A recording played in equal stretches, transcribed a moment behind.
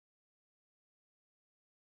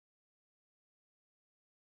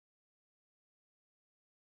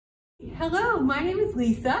Hello, my name is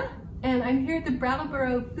Lisa, and I'm here at the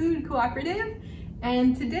Brattleboro Food Cooperative,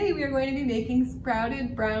 and today we are going to be making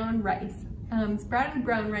sprouted brown rice. Sprouted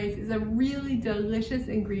brown rice is a really delicious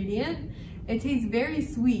ingredient. It tastes very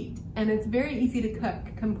sweet, and it's very easy to cook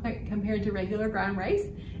compared to regular brown rice.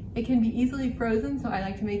 It can be easily frozen, so I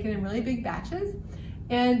like to make it in really big batches.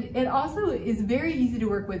 And it also is very easy to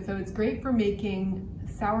work with, so it's great for making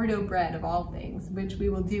sourdough bread of all things, which we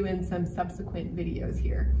will do in some subsequent videos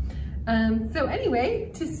here. So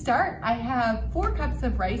anyway, to start, I have 4 cups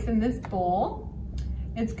of rice in this bowl.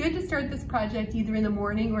 It's good to start this project either in the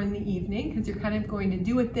morning or in the evening, because you're kind of going to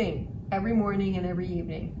do a thing every morning and every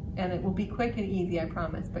evening. And it will be quick and easy, I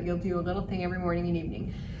promise, but you'll do a little thing every morning and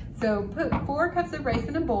evening. So put 4 cups of rice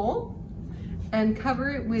in a bowl and cover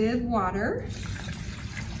it with water.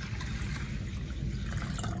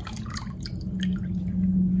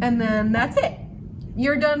 And then that's it.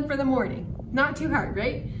 You're done for the morning. Not too hard,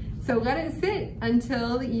 right? So let it sit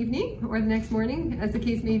until the evening or the next morning, as the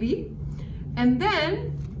case may be. And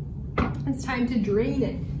then it's time to drain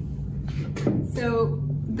it. So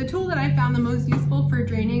the tool that I found the most useful for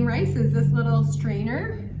draining rice is this little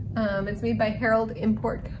strainer. It's made by Herald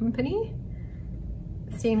Import Company,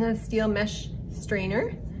 stainless steel mesh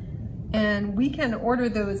strainer. And we can order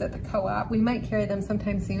those at the co-op. We might carry them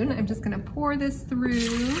sometime soon. I'm just gonna pour this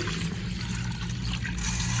through.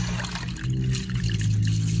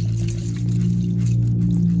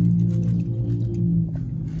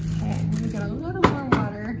 Okay, we got a little more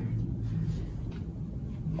water.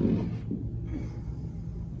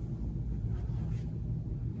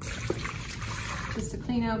 Just to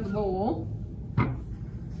clean out the bowl.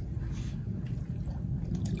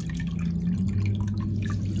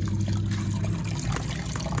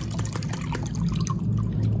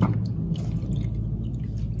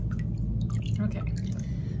 Okay,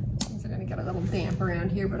 things are gonna get a little damp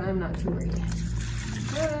around here, but I'm not too worried.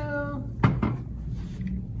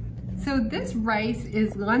 So this rice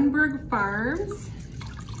is Lundberg Farms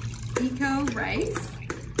Eco Rice.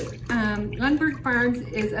 Lundberg Farms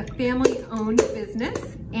is a family-owned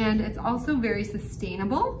business, and it's also very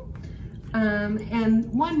sustainable.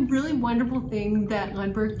 And one really wonderful thing that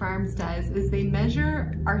Lundberg Farms does is they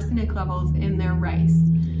measure arsenic levels in their rice.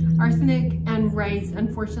 Arsenic and rice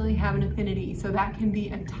unfortunately have an affinity, so that can be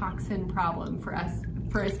a toxin problem for us,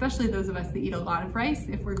 for especially those of us that eat a lot of rice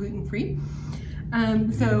if we're gluten-free.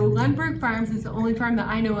 So Lundberg Farms is the only farm that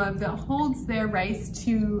I know of that holds their rice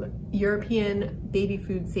to European baby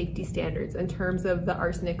food safety standards in terms of the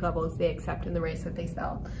arsenic levels they accept in the rice that they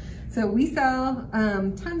sell. So we sell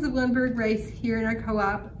tons of Lundberg rice here in our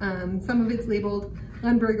co-op. Some of it's labeled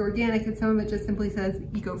Lundberg Organic and some of it just simply says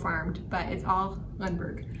eco-farmed, but it's all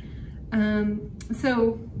Lundberg.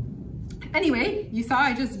 So anyway, you saw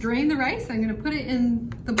I just drained the rice. I'm gonna put it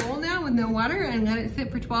in the bowl now with no water and let it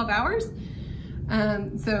sit for 12 hours.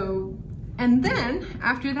 And then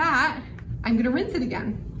after that, I'm gonna rinse it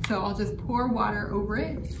again. So I'll just pour water over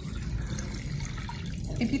it.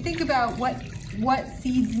 If you think about what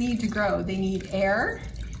seeds need to grow, they need air,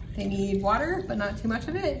 they need water, but not too much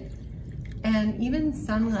of it. And even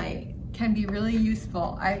sunlight can be really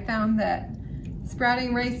useful. I found that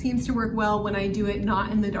sprouting rice seems to work well when I do it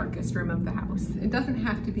not in the darkest room of the house. It doesn't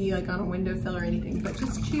have to be like on a windowsill or anything, but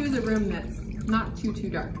just choose a room that's not too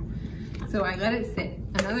dark. So I let it sit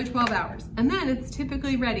another 12 hours, and then it's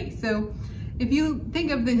typically ready. So if you think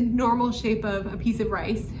of the normal shape of a piece of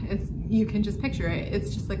rice, you can just picture it.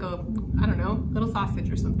 It's just like a, I don't know, little sausage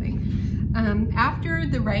or something. After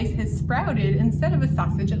the rice has sprouted, instead of a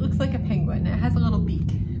sausage, it looks like a penguin. It has a little beak.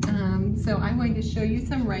 So I'm going to show you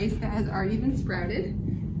some rice that has already been sprouted.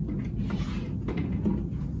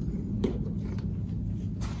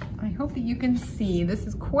 I hope that you can see, this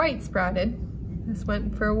is quite sprouted. This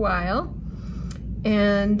went for a while.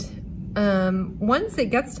 And once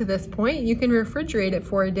it gets to this point, you can refrigerate it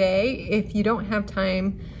for a day if you don't have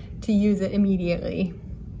time to use it immediately.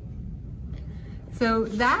 So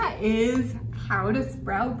that is how to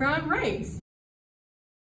sprout brown rice.